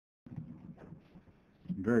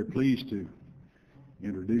I'm very pleased to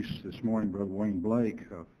introduce this morning Brother Wayne Blake.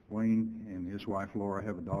 Wayne and his wife Laura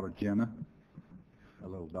have a daughter Jenna, a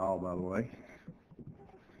little doll by the way.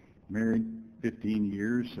 Married 15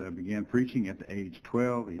 years, began preaching at the age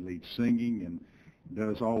 12. He leads singing and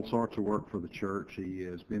does all sorts of work for the church. He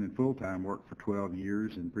has been in full-time work for 12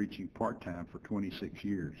 years and preaching part-time for 26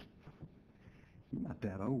 years. You're not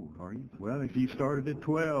that old, are you? Well, if you started at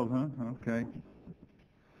 12, huh? Okay.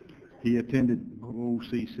 He attended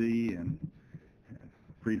OCC and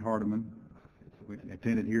Freed Hardeman.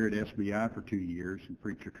 Attended here at SBI for 2 years in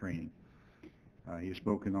preacher training. He has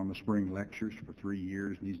spoken on the spring lectures for 3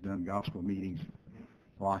 years, and he's done gospel meetings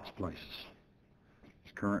lots of places.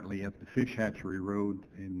 He's currently at the Fish Hatchery Road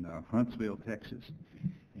in Huntsville, Texas.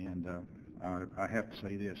 And I have to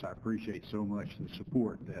say this, I appreciate so much the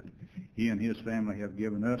support that he and his family have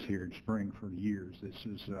given us here in Spring for years. This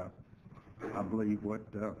is, I believe, what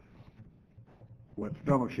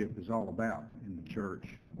fellowship is all about in the church,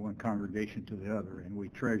 one congregation to the other, and we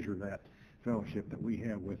treasure that fellowship that we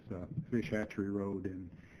have with Fish Hatchery Road and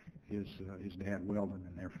his dad Weldon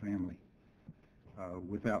and their family.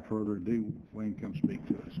 Without further ado, Wayne, come speak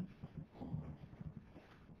to us.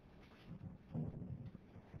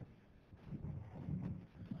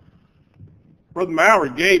 Brother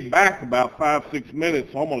Mallory gave back about 5-6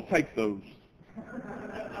 minutes, so I'm going to take those.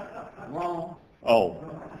 Oh,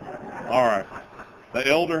 all right. The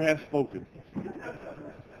elder has spoken.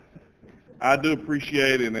 I do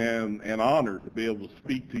appreciate it and honored to be able to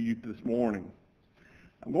speak to you this morning.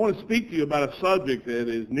 I'm going to speak to you about a subject that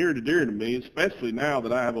is near and dear to me, especially now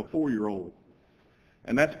that I have a 4-year-old,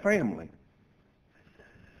 and that's family.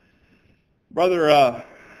 Brother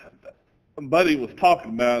Buddy was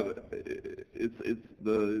talking about it's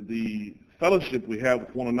the fellowship we have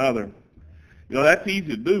with one another. You know, that's easy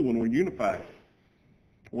to do when we're unified.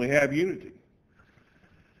 We have unity.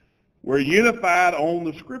 We're unified on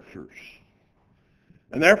the Scriptures.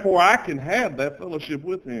 And therefore, I can have that fellowship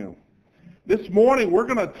with him. This morning, we're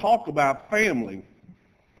going to talk about family.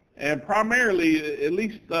 And primarily, at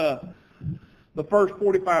least the first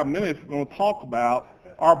 45 minutes, we're going to talk about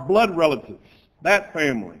our blood relatives, that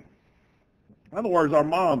family. In other words, our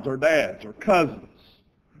moms, our dads, our cousins,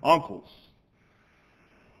 uncles.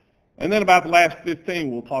 And then about the last 15,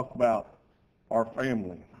 we'll talk about our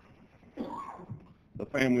family, the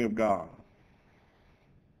family of God.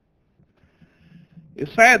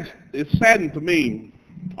 It's saddened to me.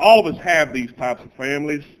 All of us have these types of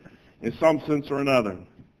families in some sense or another.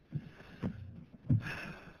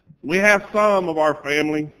 We have some of our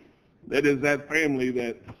family that is that family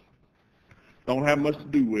that don't have much to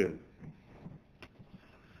do with.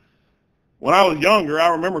 When I was younger, I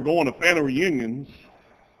remember going to family reunions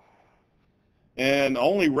and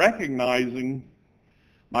only recognizing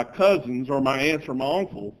my cousins or my aunts or my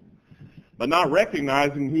uncle, but not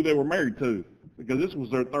recognizing who they were married to, because this was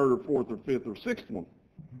their third or fourth or fifth or sixth one.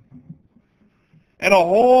 And a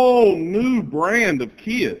whole new brand of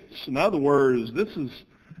kids. In other words, this is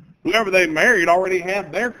whoever they married already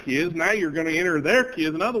had their kids. Now you're going to enter their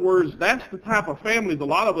kids. In other words, that's the type of families a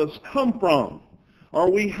lot of us come from, or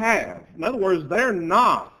we have. In other words, they're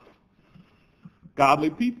not godly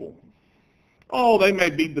people. Oh, they may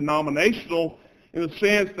be denominational in the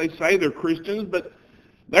sense they say they're Christians, but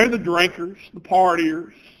they're the drinkers, the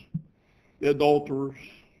partiers, the adulterers,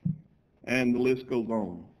 and the list goes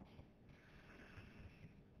on.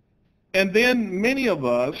 And then many of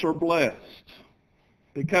us are blessed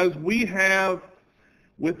because we have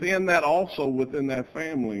within that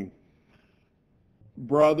family,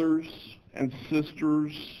 brothers and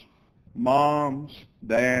sisters, moms,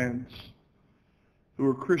 dads, who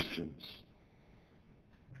are Christians.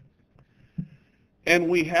 And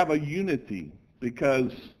we have a unity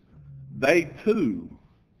because they too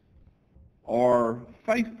are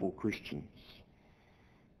faithful Christians.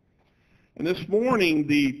 And this morning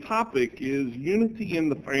the topic is unity in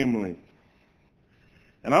the family.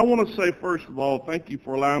 And I want to say first of all, thank you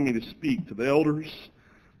for allowing me to speak to the elders,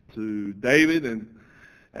 to David,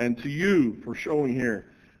 and to you for showing here.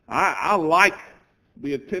 I like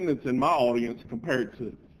the attendance in my audience compared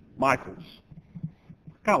to Michael's.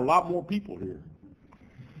 Got a lot more people here.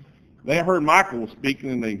 They heard Michael was speaking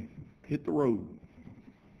and they hit the road.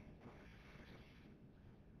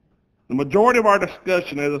 The majority of our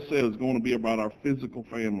discussion, as I said, is going to be about our physical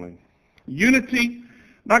family. Unity,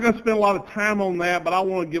 not going to spend a lot of time on that, but I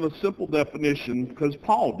want to give a simple definition because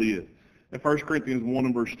Paul did in 1 Corinthians 1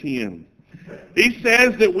 and verse 10. He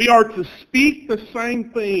says that we are to speak the same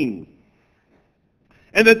thing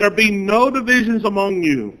and that there be no divisions among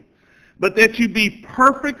you, but that you be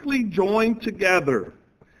perfectly joined together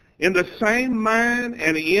in the same mind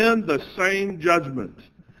and in the same judgment.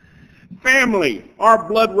 Family, our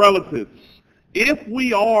blood relatives, if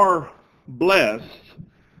we are blessed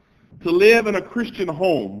to live in a Christian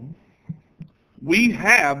home, we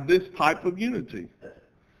have this type of unity.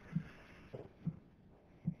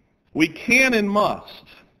 We can and must,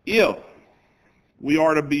 if we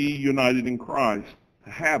are to be united in Christ,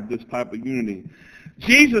 have this type of unity.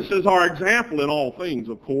 Jesus is our example in all things,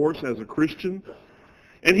 of course, as a Christian.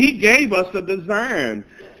 And he gave us a design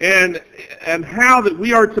and how that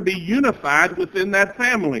we are to be unified within that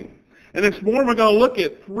family. And this morning we're going to look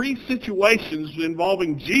at 3 situations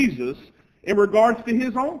involving Jesus in regards to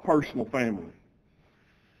his own personal family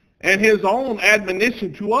and his own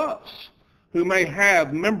admonition to us who may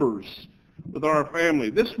have members with our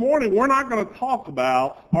family. This morning we're not going to talk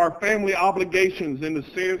about our family obligations in the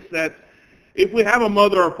sense that if we have a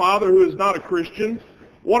mother or father who is not a Christian,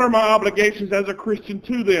 what are my obligations as a Christian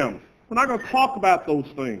to them? We're not going to talk about those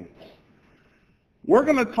things. We're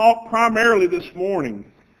going to talk primarily this morning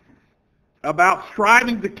about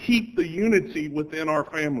striving to keep the unity within our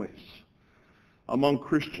families among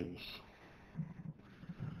Christians.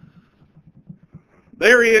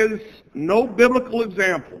 There is no biblical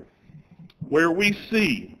example where we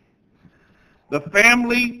see the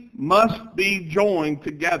family must be joined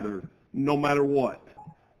together no matter what.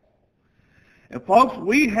 And folks,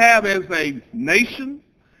 we have as a nation,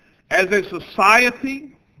 as a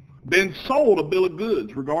society, been sold a bill of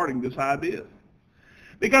goods regarding this idea.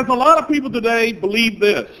 Because a lot of people today believe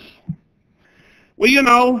this. Well, you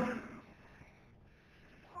know,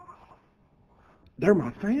 they're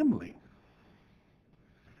my family.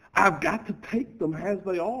 I've got to take them as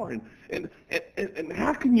they are. And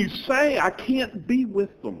how can you say I can't be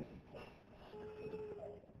with them?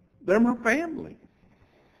 They're my family.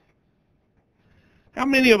 How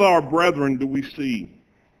many of our brethren do we see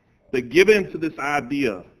that give in to this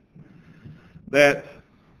idea that,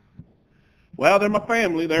 well, they're my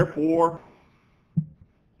family, therefore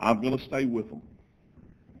I'm going to stay with them.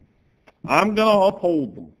 I'm going to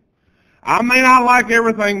uphold them. I may not like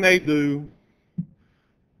everything they do,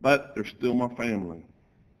 but they're still my family.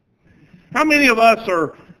 How many of us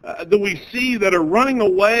do we see that are running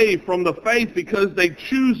away from the faith because they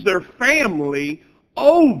choose their family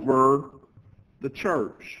over the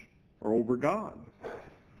church or over God?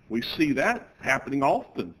 We see that happening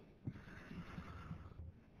often.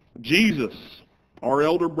 Jesus, our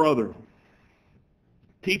elder brother,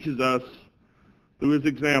 teaches us through his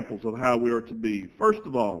examples of how we are to be. First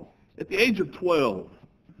of all, at the age of 12,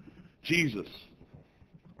 Jesus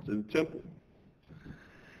was in the temple.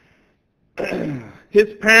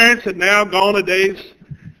 His parents had now gone a day's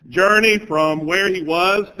journey from where he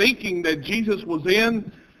was, thinking that Jesus was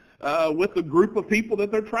in with the group of people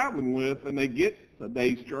that they're traveling with, and they get a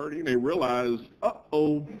day's journey and they realize,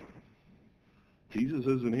 uh-oh, Jesus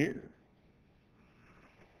isn't here.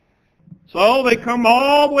 So they come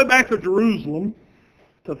all the way back to Jerusalem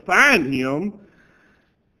to find him,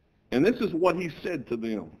 and this is what he said to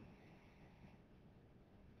them.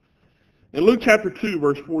 In Luke chapter 2,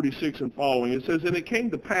 verse 46 and following, it says, "And it came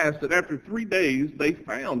to pass that after 3 days they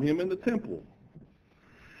found him in the temple,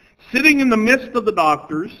 sitting in the midst of the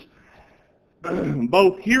doctors,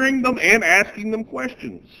 both hearing them and asking them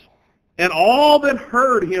questions. And all that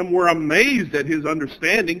heard him were amazed at his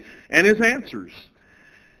understanding and his answers.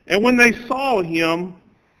 And when they saw him,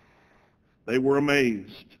 they were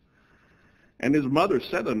amazed. And his mother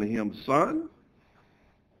said unto him, Son,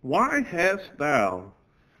 why hast thou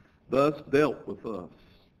thus dealt with us?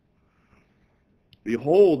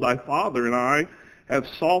 Behold, thy father and I have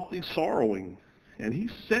sought thee sorrowing. And he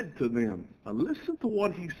said to them," now listen to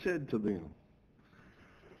what he said to them.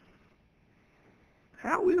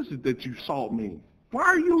 "How is it that you sought me? Why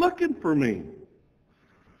are you looking for me?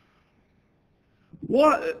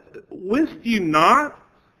 What, wist ye not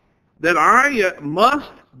that I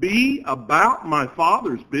must be about my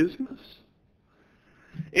Father's business?"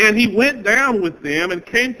 And he went down with them and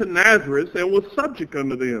came to Nazareth and was subject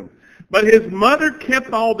unto them. But his mother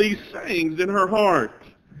kept all these sayings in her heart.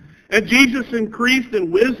 And Jesus increased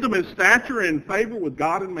in wisdom and stature and favor with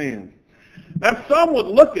God and man. Now some would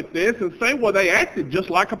look at this and say, well, they acted just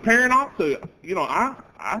like a parent ought to. You know,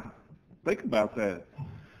 I think about that.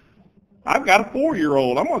 I've got a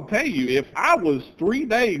 4-year-old. I'm going to tell you, if I was 3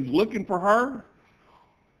 days looking for her,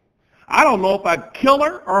 I don't know if I'd kill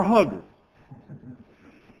her or hug her.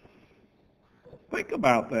 Think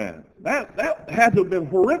about that. That had to have been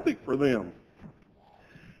horrific for them.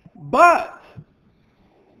 But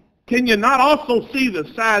can you not also see the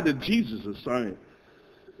side that Jesus is saying?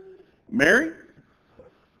 Mary,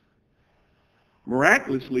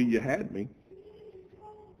 Miraculously, you had me.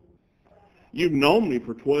 You've known me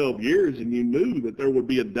for 12 years, and you knew that there would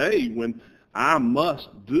be a day when I must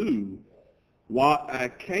do what I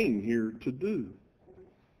came here to do.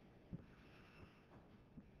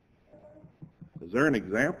 Is there an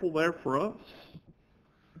example there for us?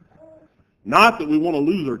 Not that we want to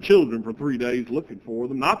lose our children for 3 days looking for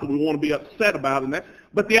them. Not that we want to be upset about it.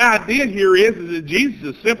 But the idea here is that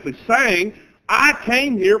Jesus is simply saying, I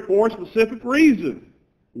came here for a specific reason.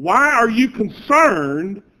 Why are you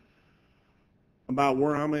concerned about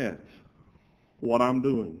where I'm at, what I'm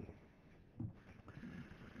doing?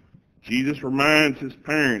 Jesus reminds his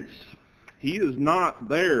parents, he is not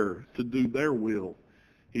there to do their will.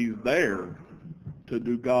 He's there to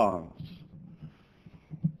do God's.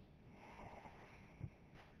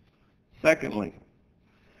 Secondly,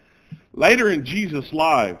 later in Jesus'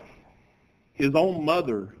 life, his own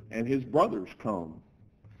mother and his brothers come.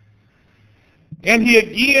 And he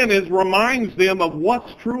again reminds them of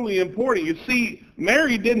what's truly important. You see,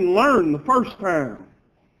 Mary didn't learn the first time.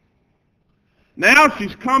 Now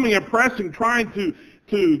she's coming and pressing, trying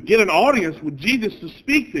to get an audience with Jesus to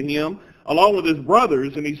speak to him along with his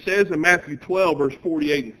brothers. And he says in Matthew 12, verse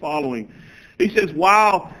 48 and following, he says,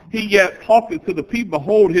 while he yet talketh to the people,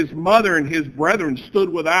 behold, his mother and his brethren stood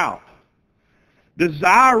without,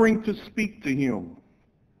 desiring to speak to him.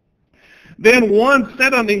 Then one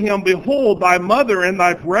said unto him, behold, thy mother and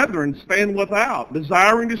thy brethren stand without,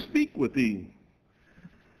 desiring to speak with thee.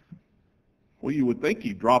 Well, you would think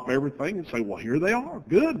he'd drop everything and say, well, here they are.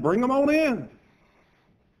 Good, bring them on in.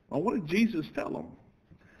 Well, what did Jesus tell them?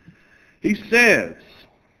 He says,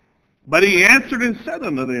 but he answered and said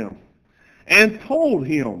unto them, and told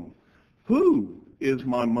him, who is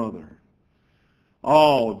my mother?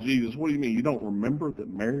 Oh, Jesus, what do you mean? You don't remember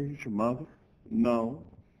that Mary is your mother? No.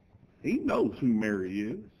 He knows who Mary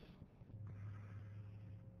is.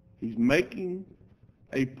 He's making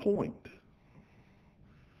a point.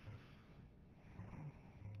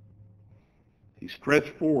 He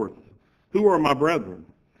stretched forth, who are my brethren?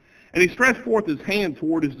 And he stretched forth his hand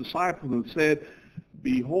toward his disciples and said,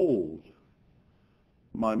 behold,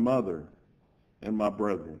 my mother and my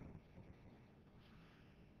brethren.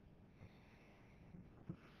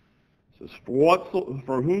 It says,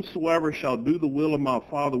 for whomsoever shall do the will of my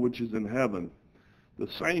Father which is in heaven, the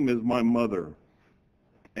same is my mother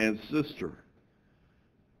and sister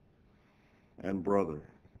and brother.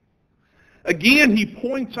 Again, he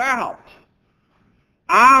points out,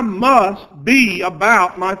 I must be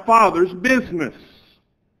about my Father's business.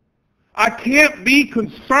 I can't be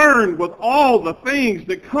concerned with all the things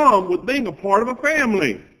that come with being a part of a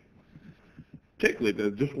family. Particularly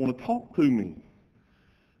they just want to talk to me.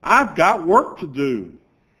 I've got work to do.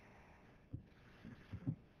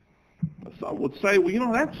 Some would say, well, you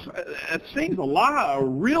know, that seems a lot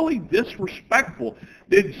really disrespectful.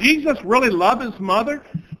 Did Jesus really love his mother?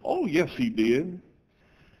 Oh, yes, he did.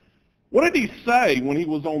 What did he say when he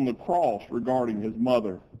was on the cross regarding his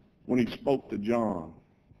mother when he spoke to John?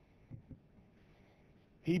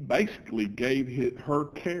 He basically gave her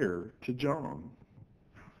care to John.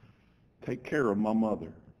 Take care of my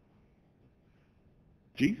mother.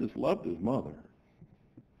 Jesus loved his mother.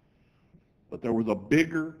 But there was a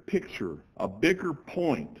bigger picture, a bigger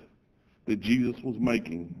point that Jesus was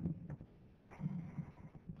making.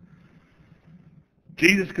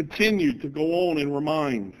 Jesus continued to go on and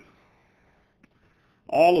remind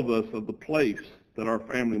all of us of the place that our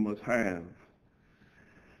family must have.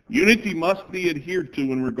 Unity must be adhered to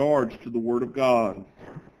in regards to the Word of God.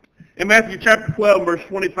 In Matthew chapter 12, verse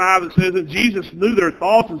 25, it says, and Jesus knew their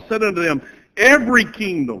thoughts and said unto them, every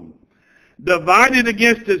kingdom divided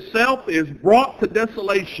against itself is brought to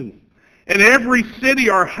desolation, and every city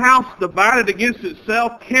or house divided against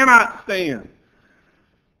itself cannot stand.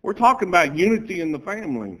 We're talking about unity in the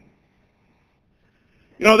family.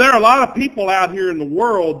 You know, there are a lot of people out here in the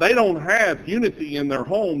world, they don't have unity in their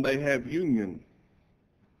home, they have union.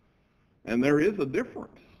 And there is a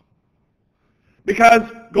difference. Because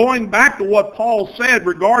going back to what Paul said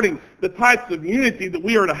regarding the types of unity that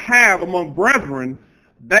we are to have among brethren,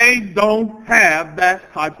 they don't have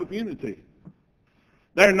that type of unity.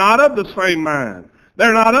 They're not of the same mind.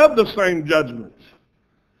 They're not of the same judgments.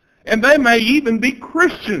 And they may even be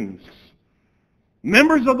Christians,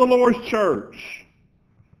 members of the Lord's church,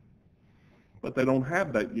 but they don't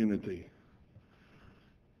have that unity.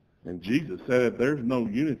 And Jesus said if there's no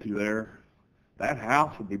unity there, that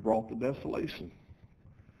house will be brought to desolation.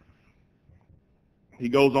 He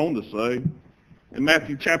goes on to say, in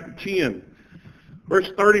Matthew chapter 10,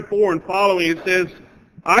 verse 34 and following, it says,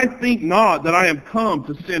 I think not that I am come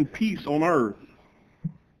to send peace on earth.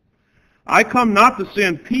 I come not to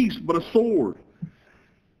send peace, but a sword.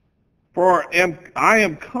 For I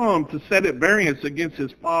am come to set at variance against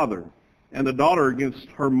his father, and the daughter against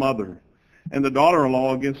her mother, and the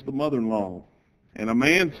daughter-in-law against the mother-in-law. And a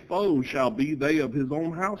man's foes shall be they of his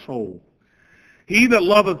own household. He that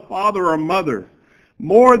loveth father or mother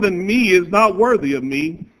more than me is not worthy of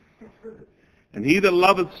me. And he that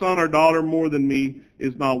loveth son or daughter more than me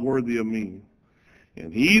is not worthy of me.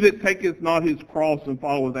 And he that taketh not his cross and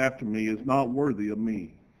followeth after me is not worthy of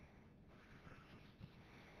me.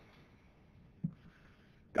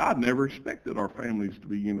 God never expected our families to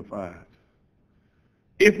be unified.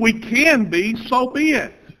 If we can be, so be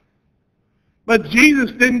it. But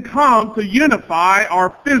Jesus didn't come to unify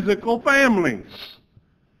our physical families.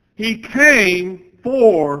 He came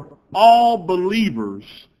for all believers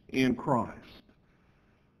in Christ,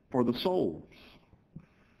 for the souls.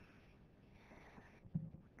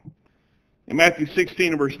 In Matthew 16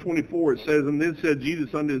 and verse 24 it says, And then said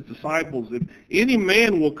Jesus unto his disciples, If any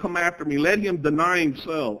man will come after me, let him deny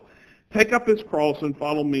himself, take up his cross and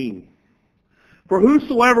follow me. For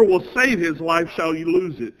whosoever will save his life shall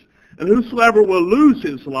lose it, and whosoever will lose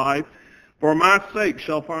his life for my sake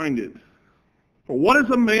shall find it. For what is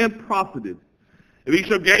a man profited, if he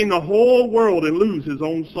shall gain the whole world and lose his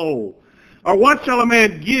own soul? Or what shall a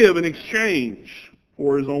man give in exchange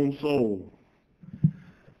for his own soul?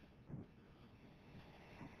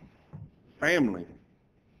 Family.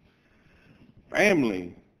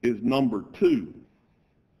 Family is number 2.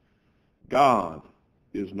 God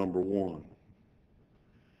is number 1.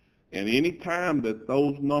 And any time that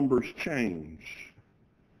those numbers change,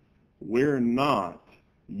 we're not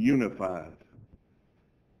unified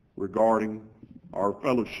regarding our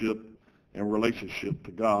fellowship and relationship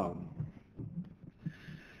to God.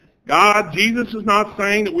 Jesus is not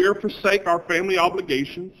saying that we are to forsake our family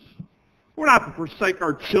obligations. We're not to forsake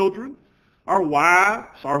our children, our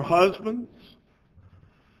wives, our husbands.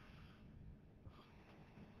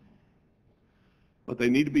 But they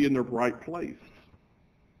need to be in their right place.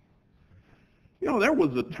 You know, there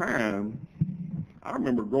was a time, I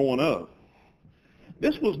remember growing up,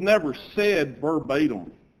 this was never said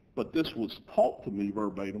verbatim, but this was taught to me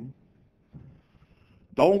verbatim.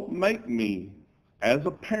 Don't make me, as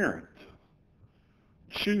a parent,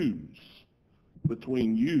 choose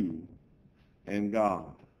between you and God.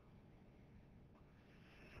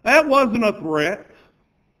 That wasn't a threat.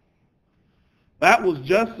 That was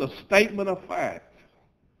just a statement of fact.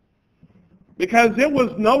 Because there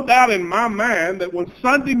was no doubt in my mind that when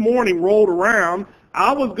Sunday morning rolled around,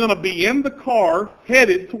 I was going to be in the car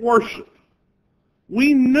headed to worship.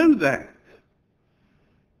 We knew that.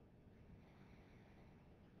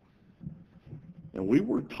 And we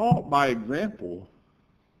were taught by example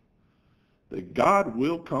that God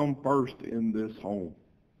will come first in this home.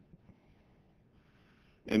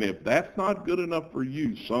 And if that's not good enough for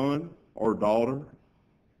you, son or daughter,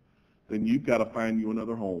 then you've got to find you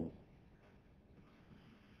another home.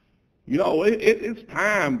 You know, it's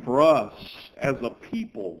time for us as a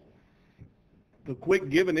people to quit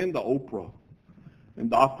giving in to Oprah and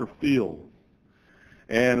Dr. Phil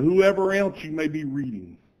and whoever else you may be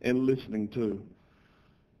reading and listening to.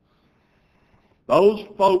 Those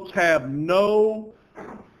folks have no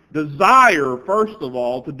desire, first of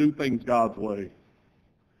all, to do things God's way.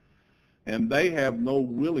 And they have no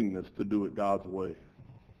willingness to do it God's way.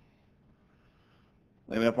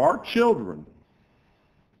 And if our children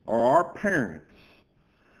or our parents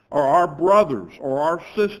or our brothers or our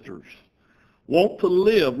sisters want to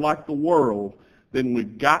live like the world, then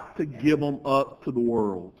we've got to give them up to the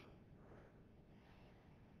world.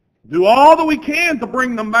 Do all that we can to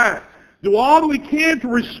bring them back. Do all that we can to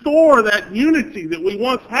restore that unity that we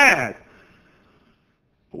once had.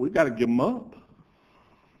 But we've got to give them up.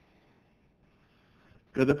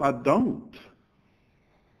 Because if I don't,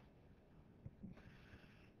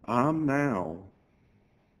 I'm now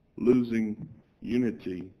losing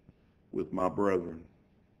unity with my brethren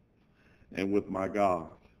and with my God,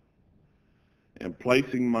 and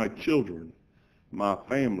placing my children, my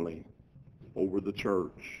family, over the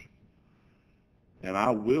church. And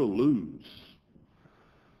I will lose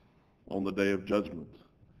on the day of judgment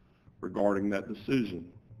regarding that decision.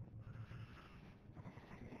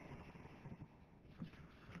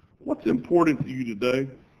 What's important to you today?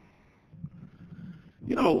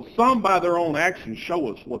 You know, some by their own actions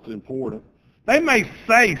show us what's important. They may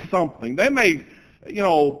say something. They may,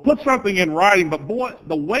 put something in writing, but boy,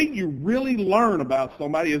 the way you really learn about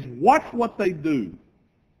somebody is watch what they do.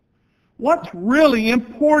 What's really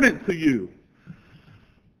important to you?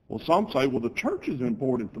 Well, some say, well, the church is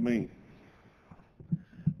important to me.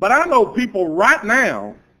 But I know people right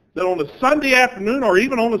now that on a Sunday afternoon or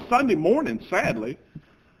even on a Sunday morning, sadly,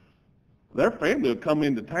 their family will come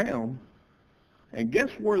into town, and guess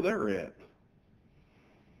where they're at?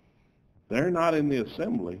 They're not in the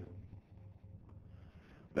assembly.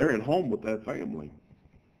 They're at home with that family.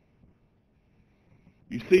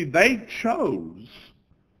 You see, they chose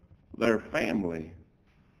their family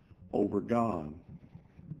over God.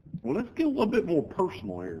 Well, let's get a little bit more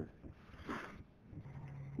personal here.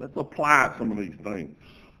 Let's apply some of these things.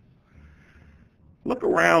 Look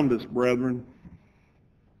around us, brethren.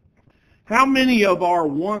 How many of our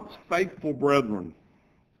once faithful brethren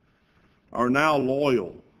are now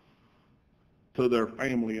loyal to their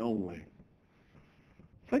family only?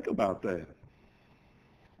 Think about that.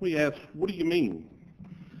 We ask, what do you mean?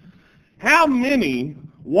 How many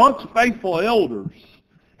once faithful elders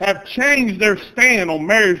have changed their stand on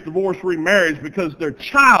marriage, divorce, remarriage because their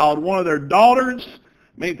child, one of their daughters,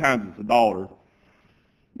 many times it's a daughter,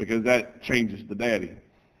 because that changes the daddy,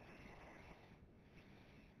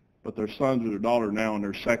 but their sons or their daughter now in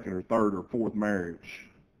their second or third or fourth marriage,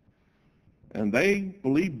 and they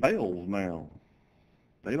believe Baals now.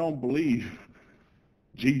 They don't believe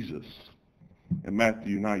Jesus in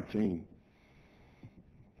Matthew 19.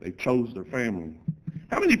 They chose their family.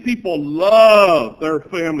 How many people love their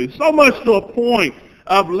family so much to a point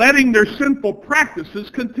of letting their sinful practices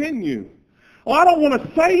continue? Well, I don't want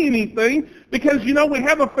to say anything because, we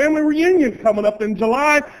have a family reunion coming up in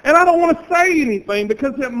July, and I don't want to say anything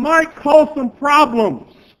because it might cause some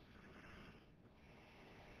problems.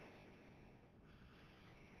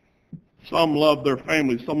 Some love their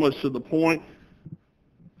family so much to the point,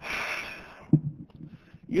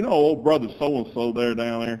 old brother so-and-so there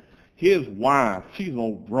down there, his wife, she's an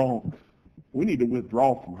old drunk. We need to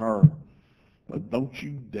withdraw from her. But don't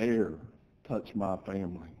you dare touch my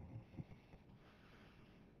family.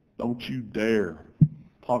 Don't you dare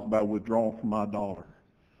talk about withdrawing from my daughter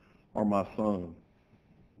or my son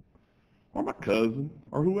or my cousin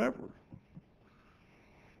or whoever.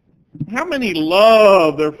 How many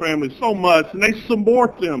love their family so much and they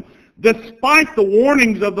support them despite the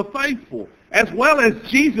warnings of the faithful as well as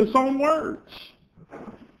Jesus' own words?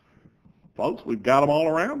 Folks, we've got them all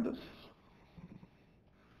around us.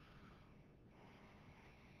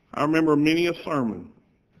 I remember many a sermon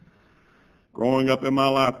growing up in my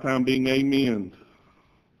lifetime being amened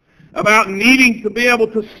about needing to be able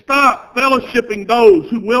to stop fellowshipping those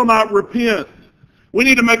who will not repent. We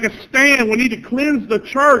need to make a stand. We need to cleanse the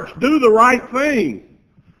church, do the right thing.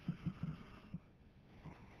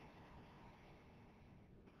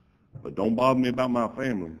 But don't bother me about my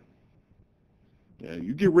family. Yeah,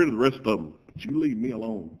 you get rid of the rest of them, but you leave me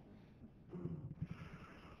alone.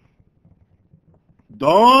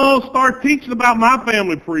 Don't start teaching about my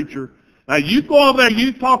family, preacher. Now, you go over there,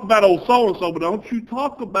 you talk about old so-and-so, but don't you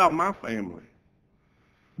talk about my family.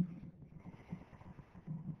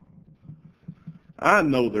 I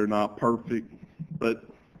know they're not perfect, but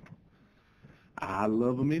I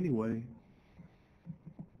love them anyway.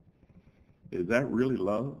 Is that really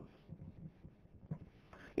love?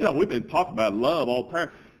 We've been talking about love all the time,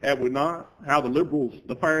 have we not? How the liberals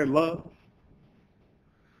define love.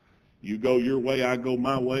 You go your way, I go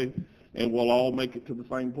my way, and we'll all make it to the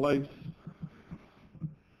same place.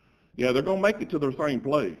 Yeah, they're going to make it to their same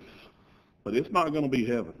place, but it's not going to be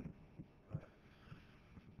heaven.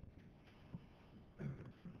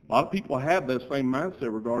 A lot of people have that same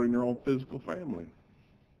mindset regarding their own physical family.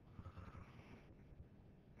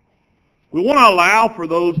 We want to allow for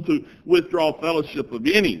those to withdraw fellowship of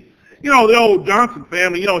any. The old Johnson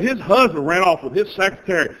family, his husband ran off with his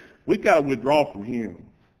secretary. We've got to withdraw from him.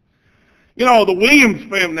 The Williams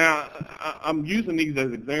family, now, I'm using these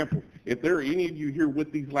as examples. If there are any of you here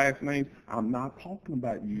with these last names, I'm not talking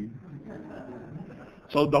about you.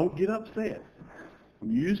 So don't get upset. I'm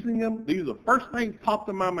using them. These are the first things popped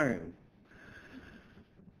in my mind.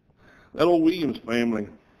 That old Williams family,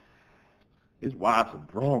 his wife's a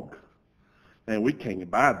drunk. And we can't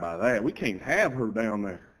abide by that. We can't have her down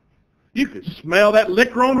there. You could smell that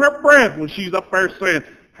liquor on her breath when she's up there saying,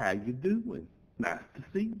 "How you doing? Nice to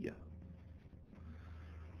see you."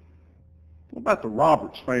 What about the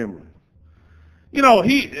Roberts family?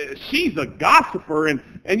 She's a gossiper, and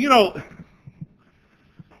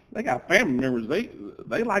they got family members.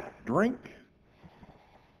 They like to drink.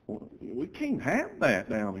 We can't have that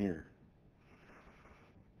down here.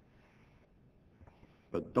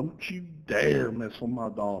 But don't you dare mess with my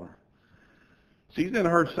daughter. She's in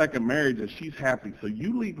her second marriage and she's happy, so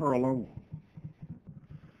you leave her alone.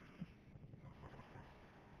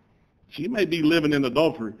 She may be living in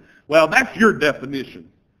adultery. Well, that's your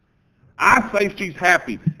definition. I say she's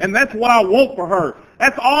happy, and that's what I want for her.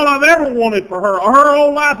 That's all I've ever wanted for her. Her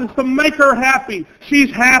whole life is to make her happy. She's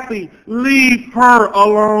happy. Leave her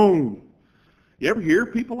alone. You ever hear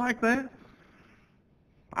people like that?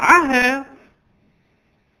 I have.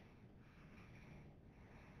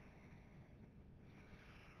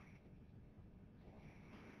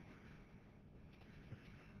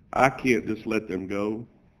 I can't just let them go.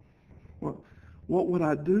 What would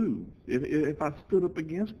I do if I stood up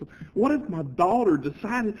against them? What if my daughter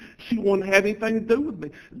decided she wouldn't have anything to do with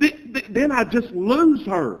me? Then I just lose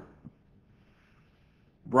her.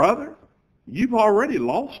 Brother, you've already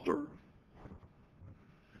lost her.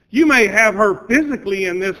 You may have her physically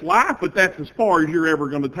in this life, but that's as far as you're ever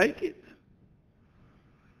going to take it.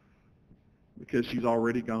 Because she's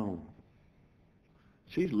already gone.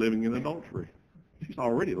 She's living in adultery. She's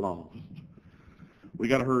already lost. We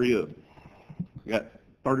got to hurry up. We got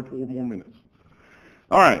 34 more minutes.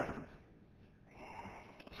 All right.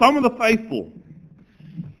 Some of the faithful,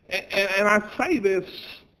 and I say this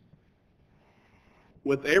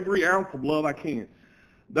with every ounce of love I can.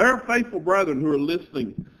 There are faithful brethren who are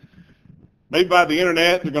listening, maybe by the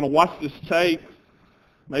internet. They're going to watch this tape.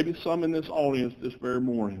 Maybe some in this audience this very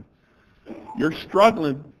morning. You're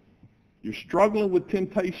struggling. You're struggling with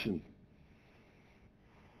temptation.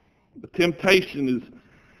 The temptation is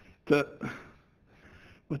to,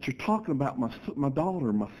 but you're talking about my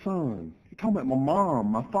daughter, my son. You're talking about my mom,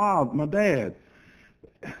 my father, my dad.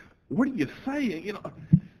 What are you saying? You know,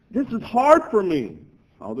 this is hard for me.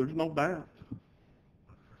 Oh, there's no doubt.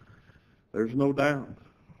 There's no doubt.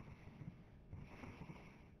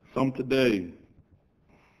 Some today,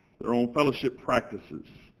 their own fellowship practices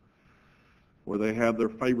where they have their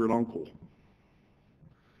favorite uncle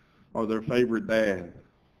or their favorite dad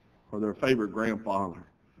or their favorite grandfather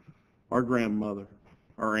or grandmother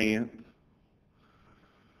or aunt.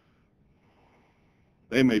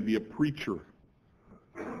 They may be a preacher.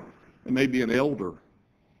 They may be an elder.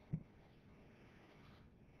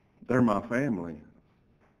 They're my family.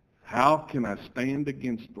 How can I stand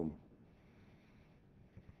against them?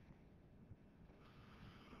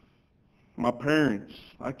 My parents,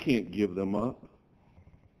 I can't give them up.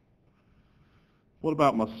 What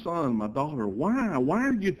about my son, my daughter? Why? Why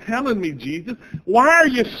are you telling me, Jesus? Why are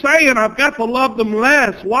you saying I've got to love them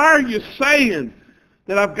less? Why are you saying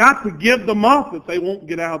that I've got to give them up if they won't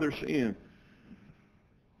get out of their sin?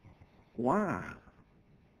 Why?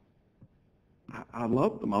 I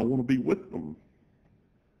love them. I want to be with them.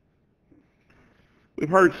 We've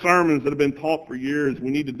heard sermons that have been taught for years.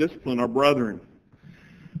 We need to discipline our brethren.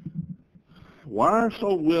 Why are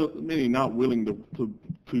so many not willing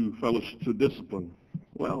to fellowship, to discipline?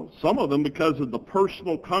 Well, some of them because of the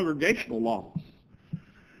personal congregational laws.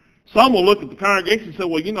 Some will look at the congregation and say,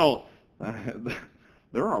 well, you know,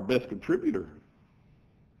 they're our best contributor.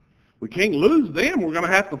 We can't lose them. We're going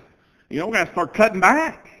to have to, we're going to start cutting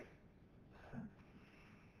back.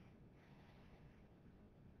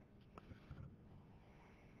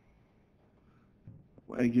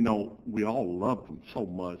 Well, we all love them so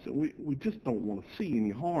much, and we just don't want to see any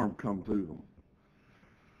harm come to them.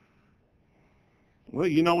 Well,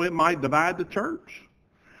 it might divide the church.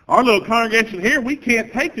 Our little congregation here, we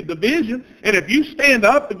can't take a division, and if you stand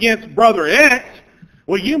up against Brother X,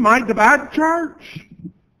 well, you might divide the church.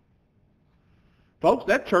 Folks,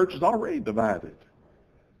 that church is already divided.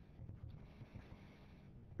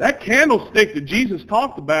 That candlestick that Jesus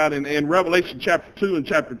talked about in Revelation chapter 2 and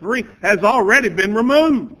chapter 3 has already been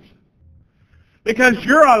removed. Because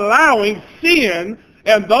you're allowing sin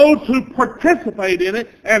and those who participate in it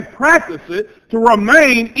and practice it to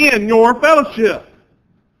remain in your fellowship.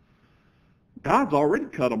 God's already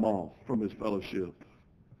cut them off from his fellowship.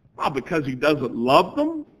 Not because he doesn't love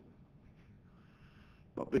them,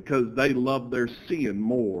 but because they love their sin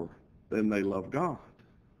more than they love God.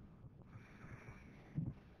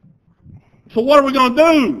 So what are we going to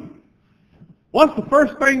do? What's the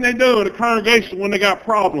first thing they do in a congregation when they got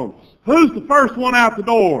problems? Who's the first one out the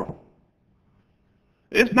door?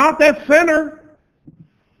 It's not that sinner.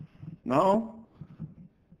 No.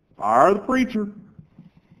 Fire the preacher.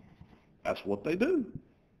 That's what they do.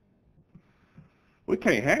 We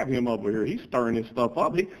can't have him over here. He's stirring this stuff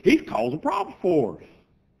up. He's causing problems for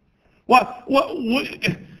us.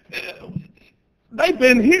 They've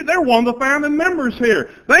been here. They're one of the founding members here.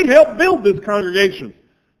 They helped build this congregation.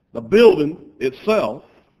 The building itself.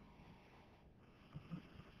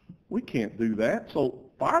 We can't do that. So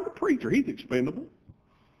fire the preacher. He's expendable.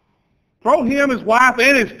 Throw him, his wife,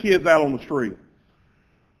 and his kids out on the street.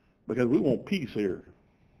 Because we want peace here.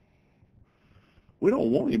 We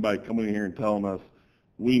don't want anybody coming in here and telling us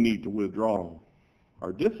we need to withdraw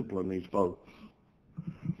or discipline these folks.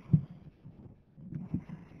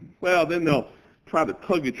 Well, then they'll try to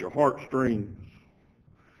tug at your heartstrings.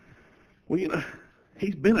 Well, you know,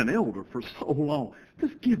 he's been an elder for so long.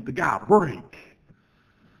 Just give the guy a break.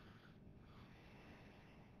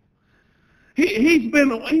 He's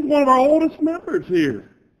one of our oldest members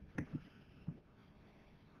here.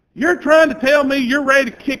 You're trying to tell me you're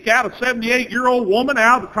ready to kick out a 78-year-old woman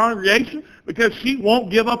out of the congregation because she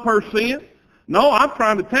won't give up her sin? No, I'm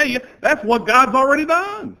trying to tell you that's what God's already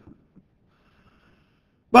done.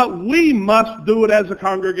 But we must do it as a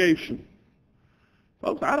congregation.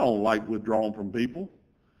 Folks, I don't like withdrawing from people.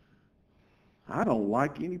 I don't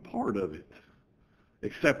like any part of it,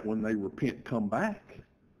 except when they repent and come back.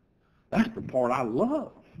 That's the part I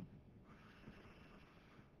love.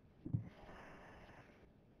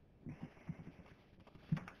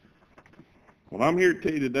 Well, I'm here to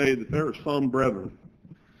tell you today that there are some brethren,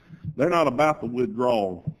 they're not about to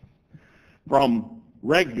withdraw from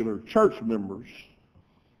regular church members,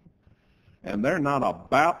 and they're not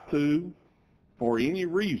about to, for any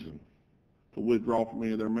reason, to withdraw from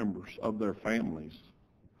any of their members of their families.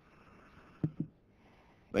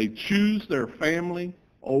 They choose their family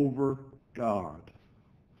over God.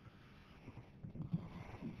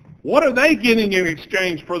 What are they getting in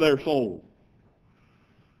exchange for their soul?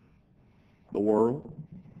 The world.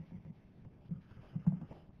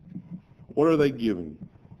 What are they giving?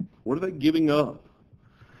 What are they giving up?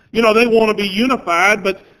 You know, they want to be unified,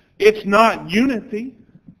 but it's not unity.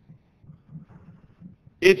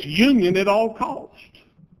 It's union at all costs.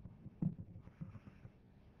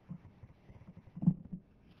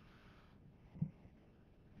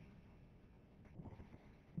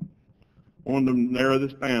 I wanted to narrow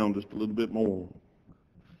this down just a little bit more.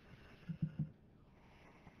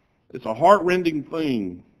 It's a heart-rending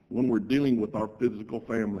thing when we're dealing with our physical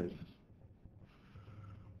families.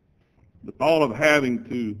 The thought of having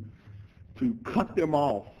to cut them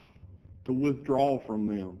off, to withdraw from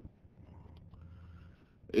them,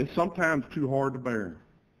 it's sometimes too hard to bear,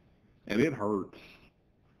 and it hurts.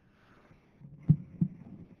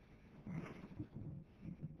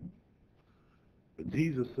 But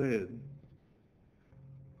Jesus said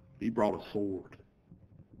he brought a sword.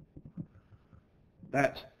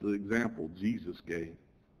 That's the example Jesus gave.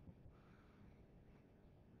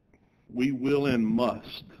 We will and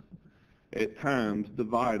must at times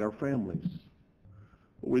divide our families.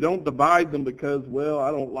 We don't divide them because, well,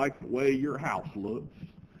 I don't like the way your house looks,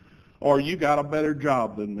 or you got a better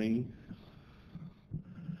job than me.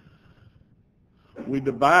 We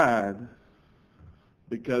divide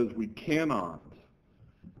because we cannot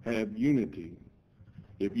have unity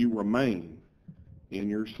if you remain in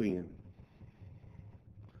your sin.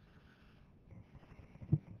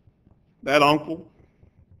 That uncle,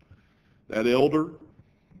 that elder,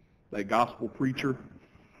 that gospel preacher,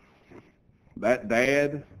 that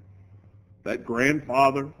dad, that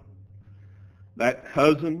grandfather, that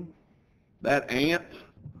cousin, that aunt,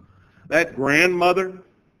 that grandmother,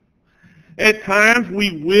 at times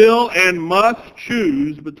we will and must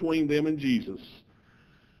choose between them and Jesus.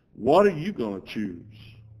 What are you going to choose?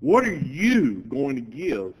 What are you going to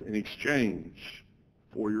give in exchange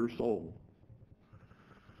for your soul?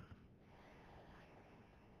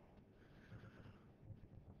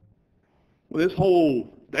 Well, this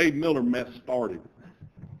whole Dave Miller mess started.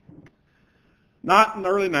 Not in the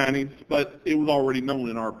early 90s, but it was already known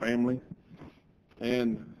in our family.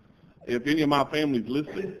 And if any of my family's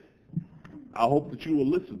listening, I hope that you will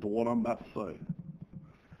listen to what I'm about to say.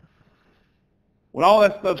 When all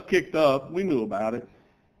that stuff's kicked up, we knew about it.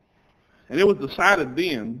 And it was decided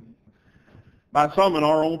then by some in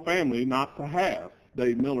our own family not to have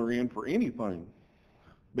Dave Miller in for anything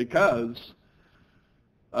because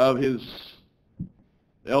of his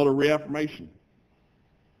elder reaffirmation.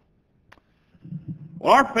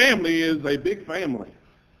 Well, our family is a big family.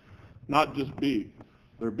 Not just big.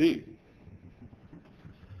 They're big.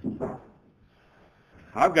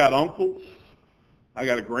 I've got uncles. I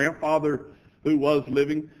got a grandfather who was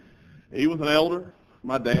living. He was an elder.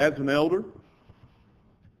 My dad's an elder.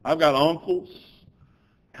 I've got uncles,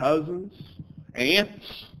 cousins,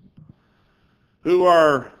 aunts who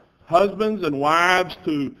are husbands and wives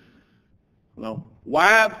to,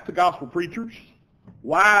 wives to gospel preachers,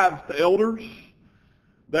 wives to elders,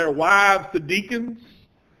 their wives to deacons.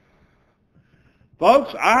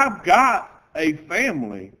 Folks, I've got a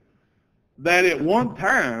family that at one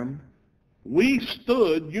time we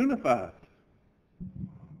stood unified.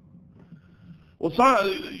 Well, so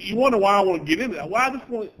you wonder why I want to get into that. Well, I just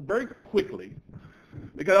want to very quickly,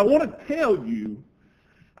 because I want to tell you,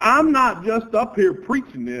 I'm not just up here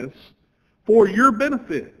preaching this for your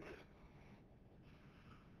benefit.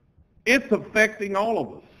 It's affecting all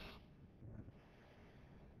of us.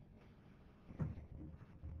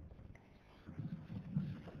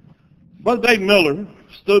 Brother Dave Miller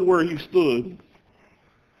stood where he stood,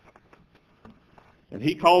 and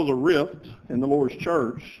he caused a rift in the Lord's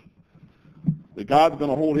church that God's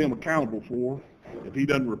going to hold him accountable for if he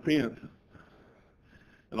doesn't repent,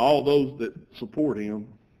 and all those that support him.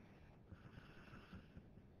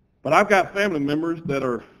 But I've got family members that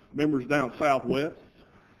are members down southwest.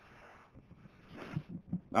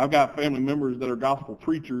 I've got family members that are gospel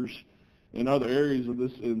preachers in other areas of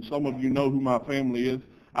this, and some of you know who my family is.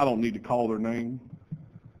 I don't need to call their name.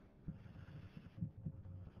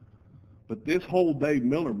 But this whole Dave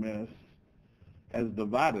Miller mess has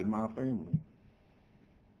divided my family.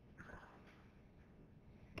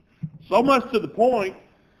 So much to the point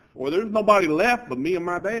where there's nobody left but me and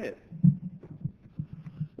my dad.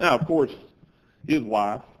 Now, of course, his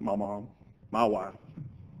wife, my mom, my wife.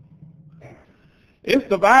 It's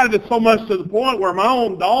divided so much to the point where my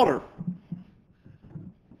own daughter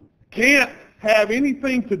can't have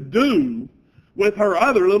anything to do with her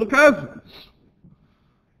other little cousins.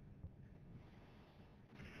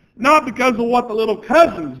 Not because of what the little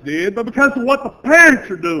cousins did, but because of what the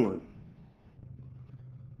parents are doing.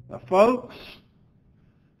 Now, folks,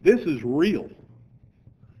 this is real.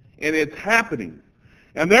 And it's happening.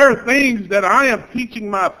 And there are things that I am teaching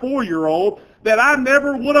my 4-year-old that I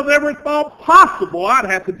never would have ever thought possible I'd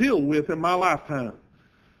have to deal with in my lifetime.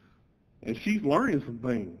 And she's learning some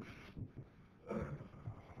things.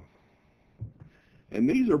 And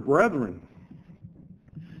these are brethren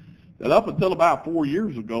that up until about 4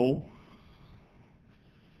 years ago,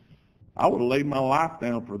 I would have laid my life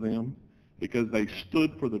down for them because they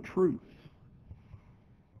stood for the truth.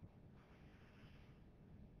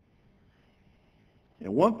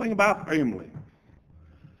 And one thing about family,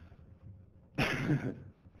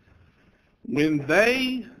 when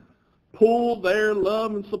they pull their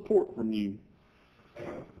love and support from you,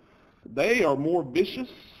 they are more vicious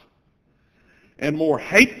and more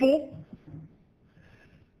hateful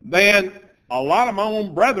than a lot of my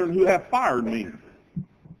own brethren who have fired me.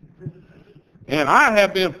 And I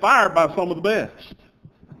have been fired by some of the best.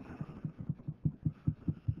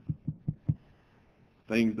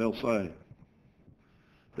 Things they'll say.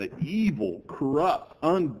 The evil, corrupt,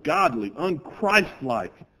 ungodly,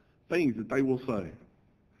 unchristlike things that they will say.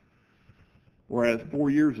 Whereas 4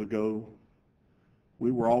 years ago, we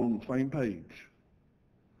were all on the same page.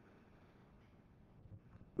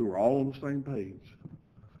 We were all on the same page.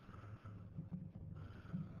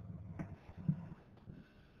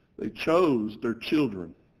 They chose their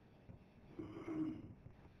children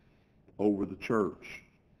over the church.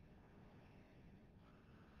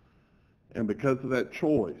 And because of that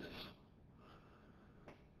choice,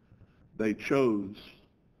 they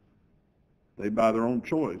by their own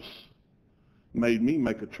choice, made me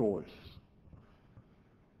make a choice.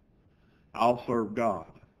 I'll serve God.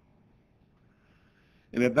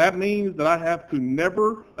 And if that means that I have to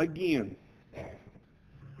never again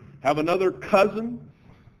have another cousin,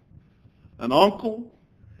 an uncle,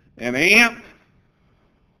 an aunt,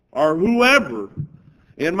 or whoever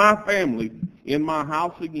in my family in my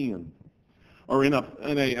house again, or in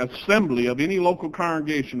a assembly of any local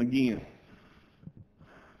congregation again,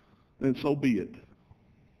 then so be it.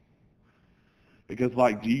 Because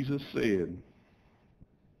like Jesus said,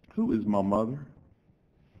 who is my mother?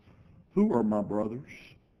 Who are my brothers?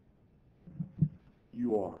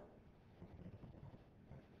 You are.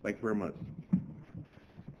 Thank you very much.